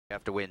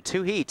Have to win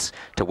 2 heats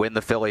to win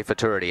the Philly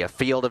Futurity. A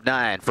field of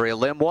 9 for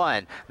Elim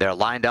 1. They're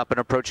lined up and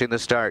approaching the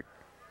start.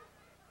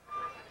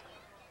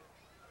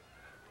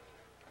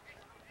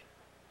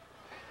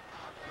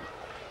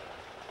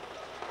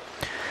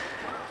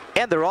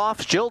 And they're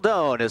off. Jill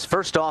Doan is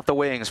first off the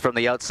wings from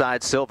the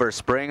outside. Silver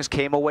Springs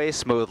came away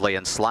smoothly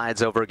and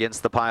slides over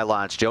against the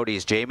pylons.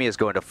 Jody's Jamie is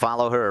going to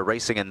follow her,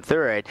 racing in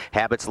third.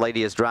 Habit's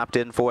Lady has dropped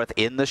in fourth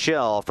in the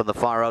shell from the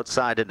far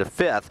outside into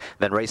fifth.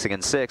 Then racing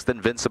in sixth,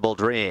 Invincible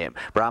Dream.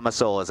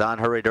 Brahmasol is on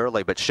hurried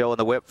early, but showing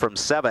the whip from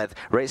seventh.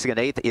 Racing in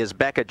eighth is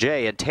Becca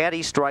J. And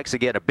Taddy strikes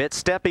again, a bit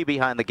steppy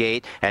behind the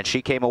gate, and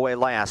she came away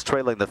last,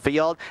 trailing the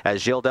field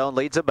as Jill Doan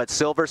leads him. But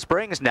Silver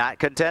Springs not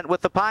content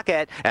with the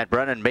pocket, and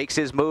Brennan makes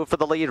his move for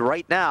the lead right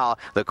now.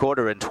 The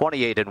quarter in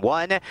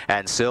 28-1,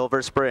 and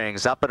Silver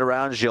Springs up and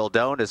around Jill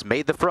Doan has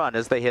made the front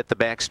as they hit the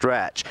back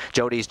stretch.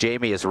 Jody's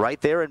Jamie is right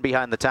there and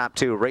behind the top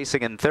two,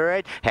 racing in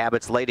third.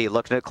 Habit's Lady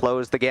looking to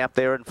close the gap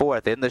there in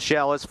fourth. In the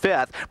shell is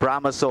fifth.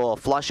 Brahmasol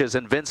flushes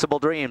Invincible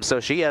Dream, so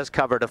she has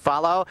cover to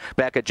follow.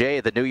 Becca J,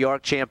 the New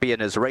York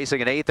champion, is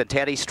racing in eighth, and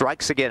Taddy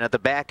strikes again. At the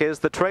back is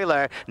the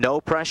trailer. No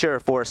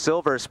pressure for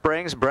Silver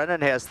Springs.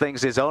 Brennan has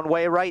things his own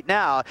way right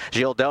now.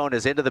 Jill Doan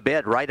is into the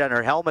bid, right on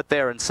her helmet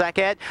there in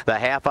second. The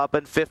half up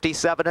in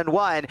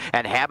 57-1,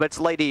 and Habit's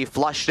Lady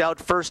flushed out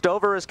first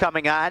over is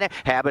coming on.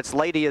 Habit's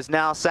Lady is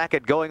now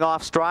second, going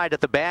off stride. At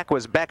the back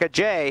was Becca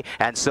J,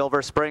 and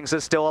Silver Springs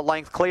is still a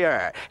length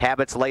clear.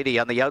 Habit's Lady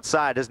on the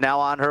outside is now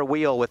on her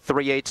wheel with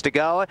 3/8 to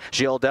go.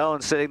 Jill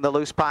Doan sitting the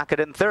loose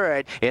pocket in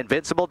third.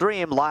 Invincible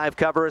Dream live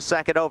cover is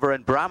second over,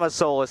 and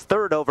Brahmasol is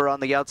third over on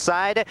the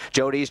outside.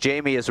 Jody's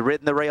Jamie has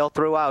ridden the rail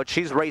throughout.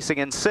 She's racing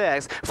in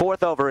sixth.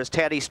 Fourth over as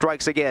Taddy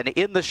strikes again.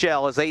 In the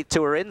shell is eighth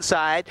to her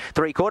inside.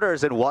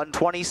 3/4 in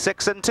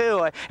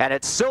 1:26-2, and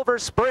it's Silver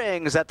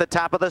Springs at the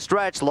top of the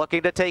stretch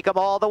looking to take them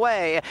all the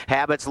way.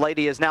 Habit's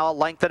Lady is now a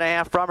length and a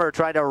half from her,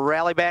 trying to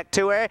rally back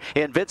to her.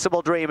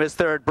 Invincible Dream is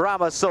third.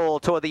 Brahmasol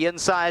toward the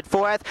inside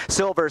fourth.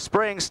 Silver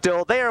Springs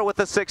still there with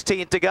the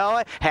 16th to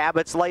go.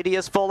 Habit's Lady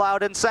is full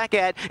out in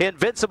second.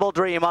 Invincible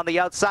Dream on the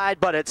outside,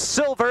 but it's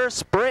Silver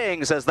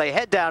Springs as they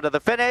head down to the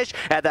finish,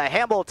 and the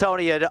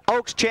Hamiltonian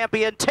Oaks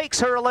champion takes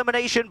her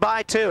elimination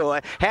by 2.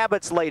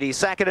 Habit's Lady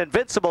second,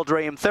 Invincible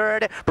Dream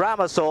third,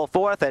 Brahmasol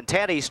fourth, and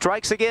Taddy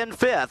strikes again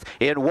fifth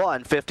in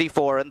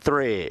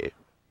 1:54-3.